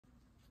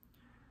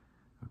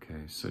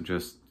So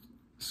just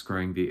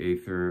scrying the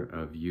Aethyr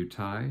of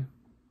UTI.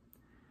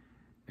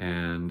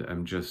 And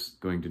I'm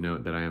just going to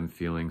note that I am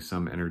feeling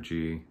some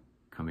energy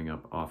coming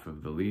up off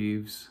of the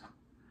leaves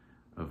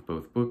of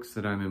both books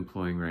that I'm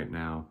employing right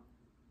now.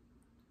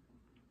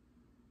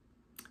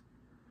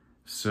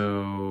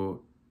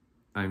 So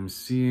I'm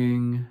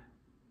seeing,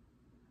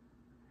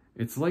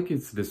 it's like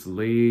it's this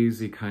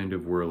lazy kind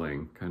of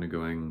whirling, kind of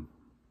going,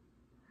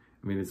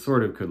 I mean, it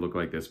sort of could look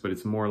like this, but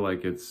it's more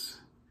like it's,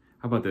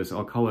 how about this?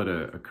 I'll call it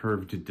a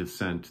curved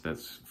descent that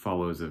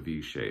follows a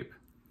V shape.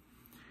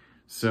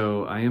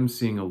 So I am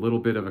seeing a little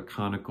bit of a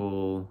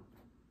conical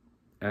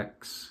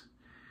X,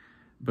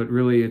 but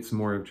really it's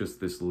more of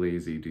just this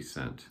lazy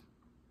descent.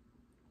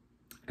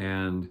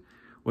 And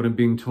what I'm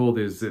being told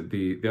is that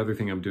the other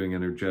thing I'm doing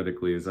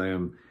energetically is I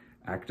am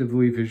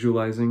actively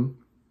visualizing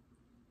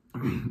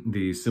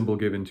the symbol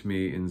given to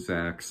me in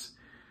Zax,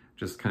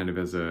 just kind of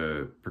as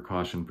a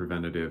precaution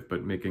preventative,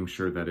 but making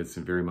sure that it's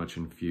very much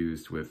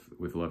infused with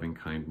loving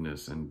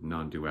kindness and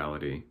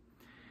non-duality.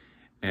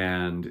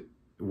 And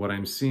what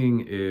I'm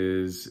seeing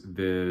is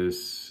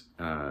this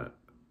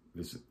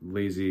this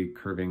lazy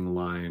curving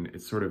line.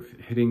 It's sort of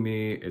hitting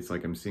me. It's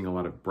like I'm seeing a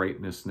lot of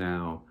brightness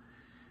now.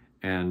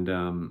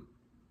 And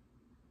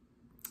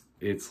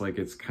it's like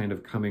it's kind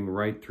of coming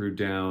right through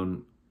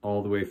down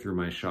all the way through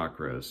my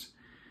chakras.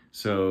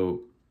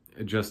 So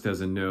just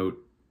as a note,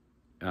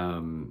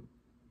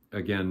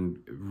 again,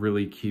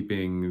 really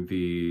keeping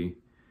the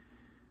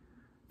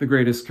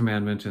greatest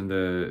commandment and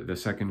the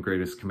second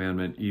greatest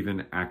commandment,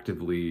 even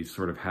actively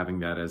sort of having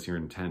that as your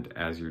intent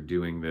as you're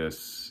doing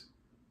this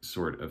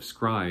sort of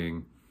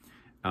scrying,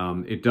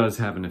 it does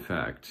have an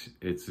effect.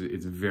 It's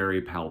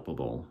very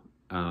palpable.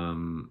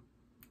 And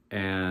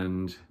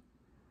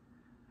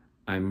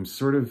I'm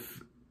sort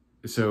of,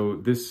 so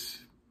this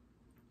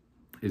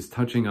is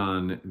touching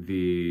on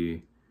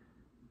the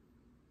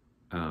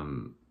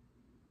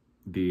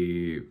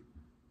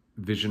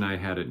vision I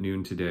had at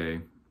noon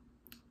today,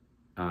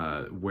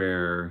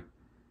 where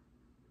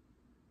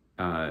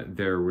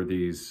there were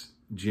these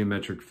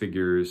geometric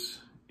figures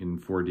in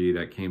 4D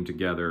that came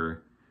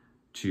together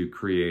to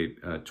create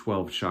a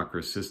 12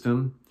 chakra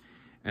system.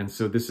 And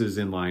so this is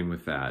in line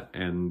with that.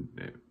 And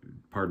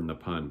pardon the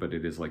pun, but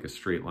it is like a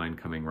straight line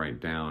coming right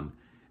down.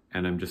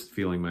 And I'm just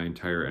feeling my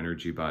entire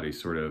energy body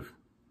sort of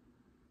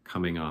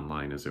coming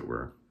online, as it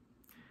were,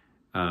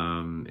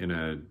 in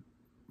a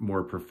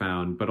more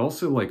profound, but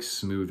also like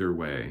smoother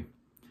way.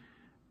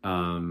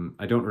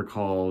 I don't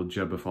recall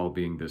Gebofal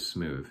being this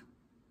smooth.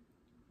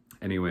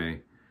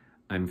 Anyway,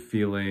 I'm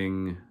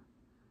feeling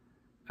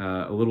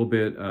a little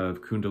bit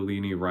of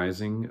Kundalini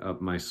rising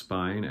up my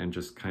spine and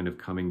just kind of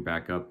coming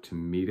back up to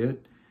meet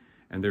it.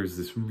 And there's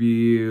this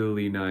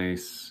really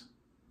nice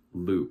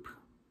loop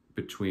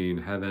between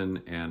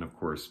heaven and, of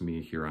course,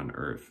 me here on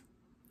earth.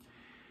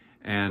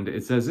 And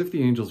it's as if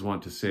the angels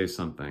want to say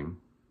something.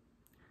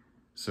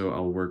 So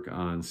I'll work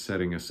on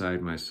setting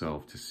aside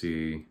myself to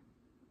see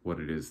what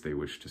it is they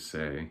wish to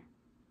say.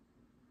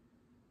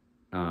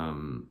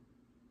 And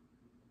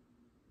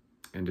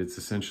it's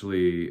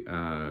essentially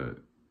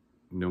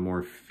no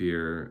more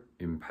fear,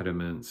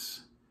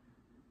 impediments,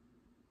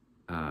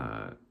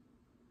 no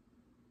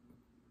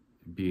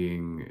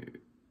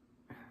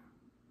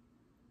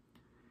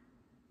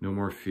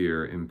more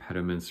fear,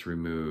 impediments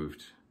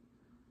removed,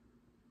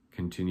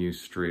 continue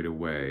straight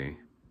away.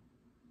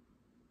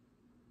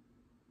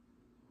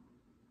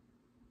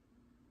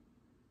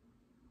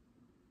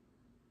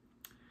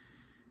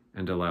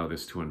 And allow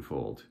this to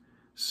unfold.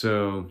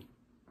 So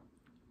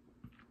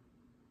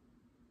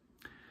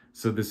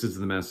this is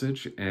the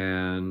message,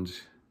 and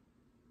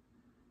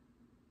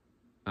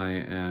I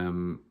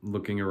am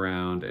looking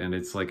around, and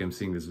it's like I'm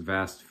seeing this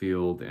vast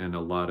field, and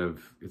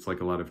it's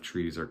like a lot of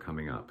trees are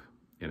coming up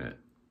in it.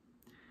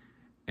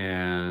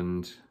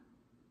 And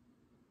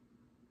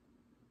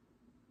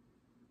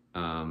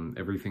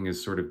everything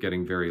is sort of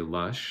getting very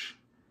lush,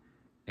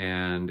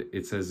 and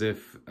it's as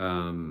if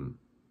I'm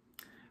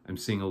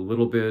seeing a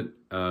little bit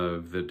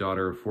of the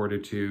Daughter of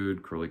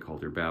Fortitude. Crowley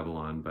called her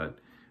Babylon, but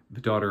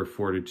the Daughter of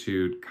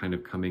Fortitude kind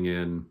of coming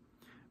in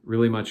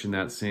really much in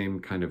that same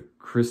kind of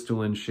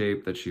crystalline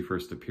shape that she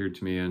first appeared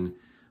to me in,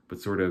 but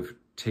sort of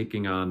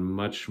taking on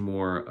much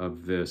more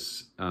of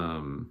this,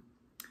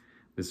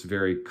 this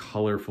very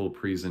colorful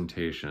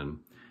presentation.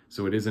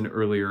 So it is an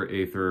earlier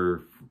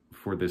Aethyr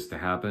for this to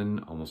happen.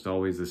 Almost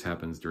always this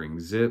happens during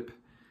Zip.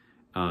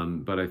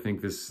 But I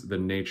think the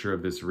nature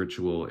of this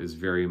ritual is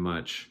very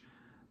much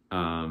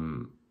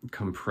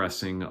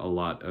compressing a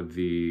lot of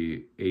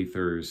the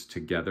Aethers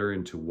together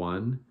into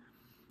one.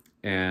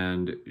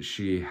 And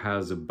she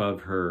has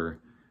above her,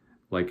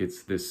 like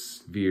it's this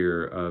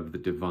sphere of the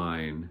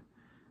divine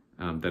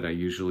that I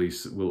usually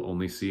will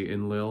only see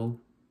in Lil.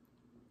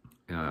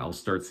 I'll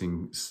start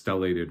seeing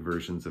stellated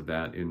versions of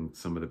that in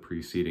some of the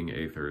preceding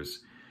Aethers.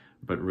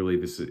 But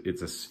really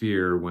it's a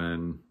sphere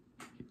when,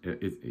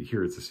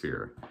 here it's a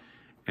sphere.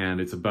 And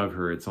it's above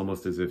her. It's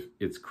almost as if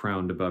it's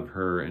crowned above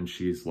her, and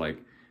she's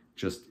like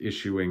just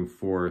issuing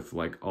forth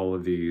like all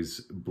of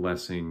these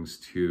blessings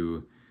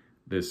to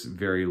this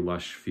very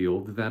lush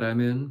field that I'm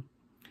in.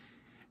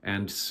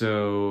 And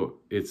so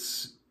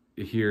it's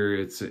here,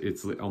 it's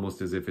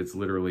almost as if it's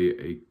literally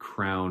a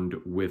crowned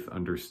with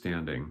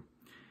understanding.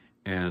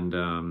 And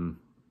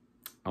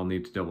I'll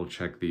need to double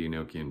check the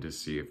Enochian to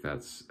see if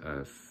that's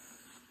a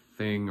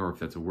thing or if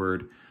that's a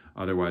word.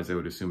 Otherwise, I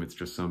would assume it's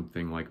just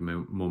something like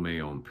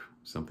momeomp,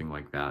 something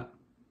like that.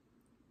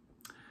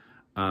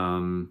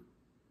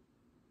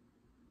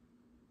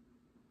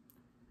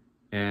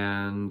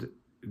 And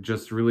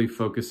just really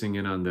focusing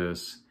in on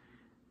this,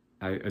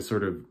 I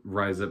sort of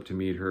rise up to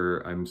meet her.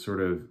 I'm sort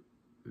of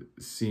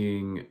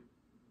seeing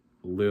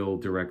Lil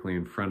directly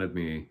in front of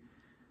me,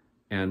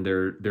 and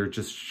they're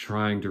just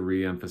trying to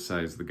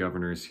re-emphasize, the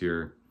governors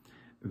here,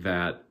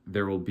 that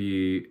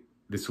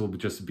this will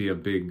just be a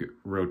big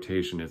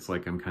rotation. It's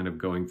like I'm kind of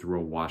going through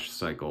a wash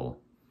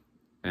cycle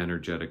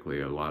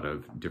energetically, a lot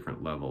of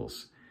different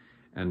levels.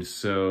 And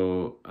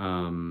so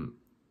I'm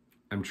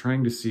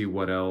trying to see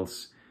what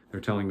else. They're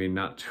telling me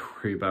not to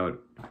worry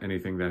about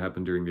anything that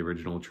happened during the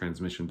original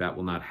transmission. That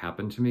will not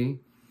happen to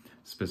me.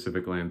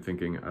 Specifically, I'm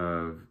thinking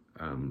of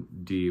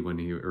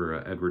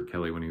Edward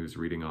Kelly when he was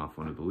reading off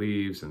one of the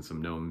leaves and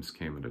some gnomes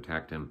came and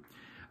attacked him.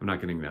 I'm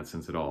not getting that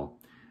sense at all.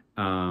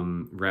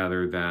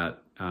 Rather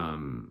that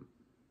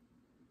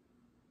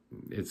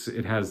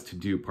it has to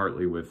do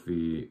partly with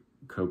the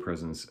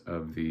co-presence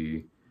of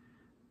the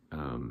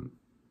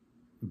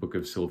Book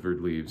of Silvered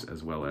Leaves,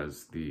 as well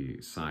as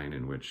the sign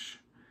in which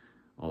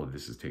all of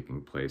this is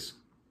taking place,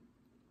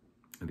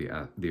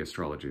 the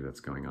astrology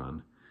that's going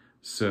on.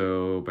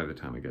 So by the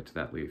time I get to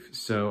that leaf,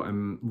 so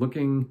I'm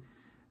looking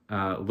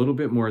a little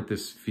bit more at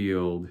this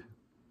field,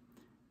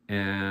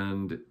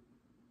 and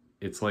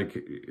it's like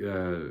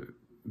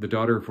the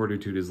daughter of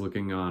Fortitude is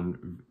looking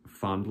on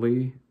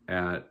fondly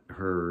at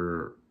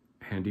her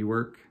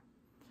handiwork,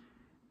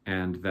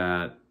 and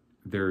that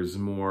there's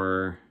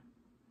more.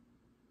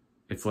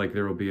 It's like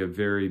there will be a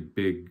very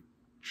big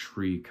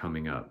tree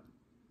coming up.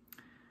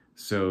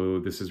 So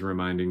this is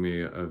reminding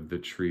me of the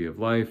tree of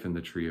life and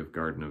the tree of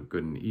garden of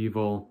good and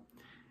evil.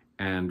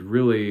 And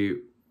really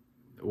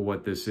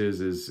what this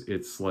is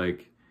it's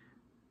like,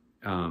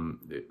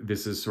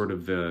 this is sort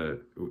of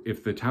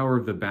if the Tower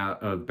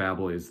of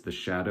Babel is the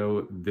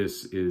shadow,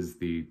 this is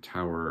the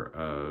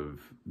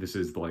this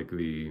is like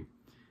the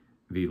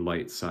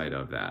light side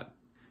of that.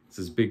 It's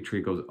this big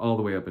tree, goes all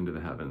the way up into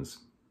the heavens,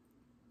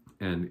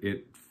 and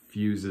it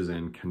fuses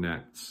and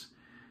connects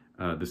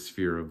the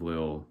sphere of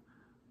Lil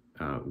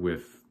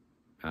with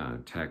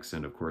Tex,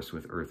 and of course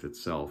with Earth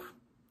itself.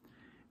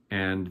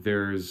 And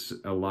there's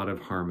a lot of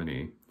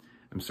harmony.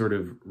 I'm sort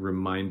of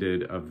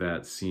reminded of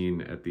that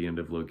scene at the end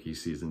of Loki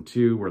season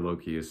 2, where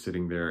Loki is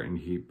sitting there and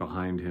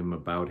behind him,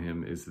 about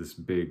him, is this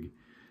big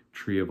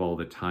tree of all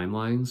the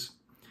timelines.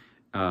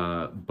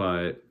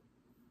 But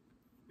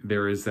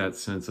there is that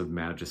sense of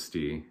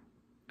majesty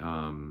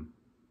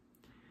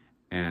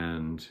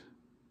and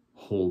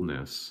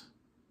wholeness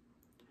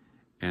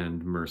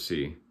and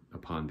mercy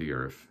upon the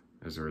earth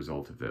as a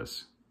result of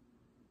this.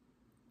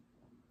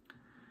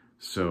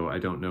 So I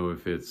don't know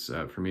if it's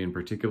for me in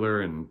particular,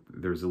 and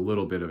there's a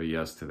little bit of a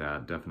yes to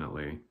that,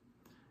 definitely.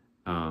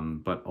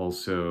 But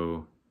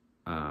also,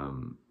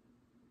 I'm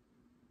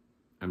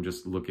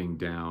just looking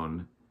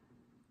down,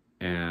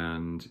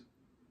 and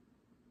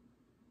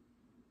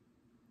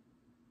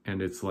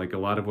it's like a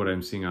lot of what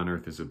I'm seeing on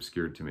Earth is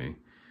obscured to me.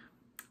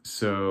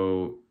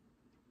 So,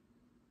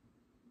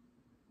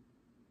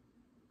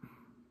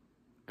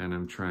 and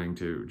I'm trying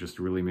to just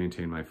really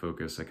maintain my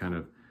focus. I kind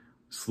of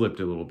slipped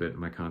a little bit in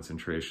my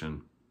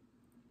concentration.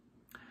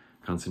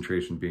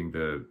 Concentration being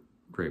the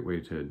great way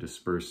to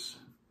disperse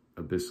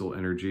abyssal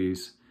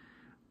energies.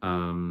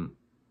 And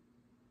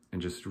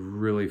just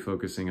really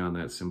focusing on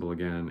that symbol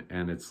again.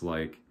 And it's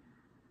like,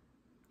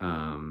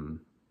 and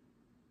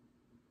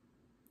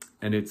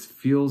it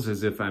feels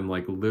as if I'm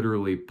like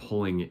literally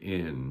pulling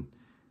in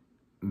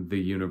the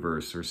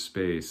universe or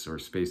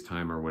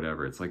space-time or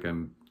whatever. It's like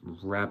I'm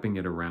wrapping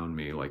it around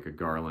me like a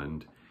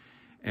garland.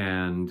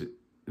 And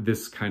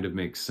this kind of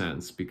makes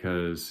sense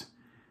because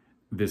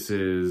this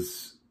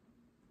was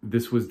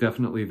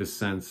definitely the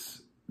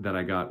sense that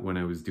I got when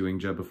I was doing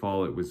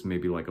Gebofal. It was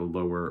maybe like a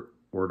lower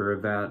order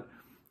of that,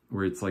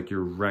 where it's like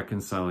you're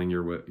reconciling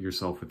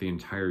yourself with the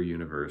entire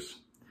universe.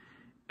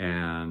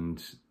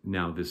 And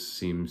now this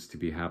seems to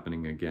be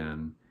happening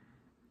again.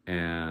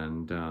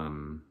 And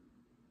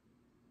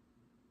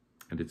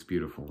it's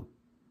beautiful.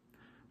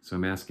 So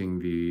I'm asking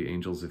the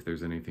angels if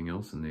there's anything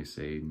else, and they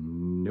say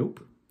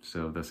nope.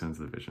 So that ends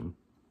the vision.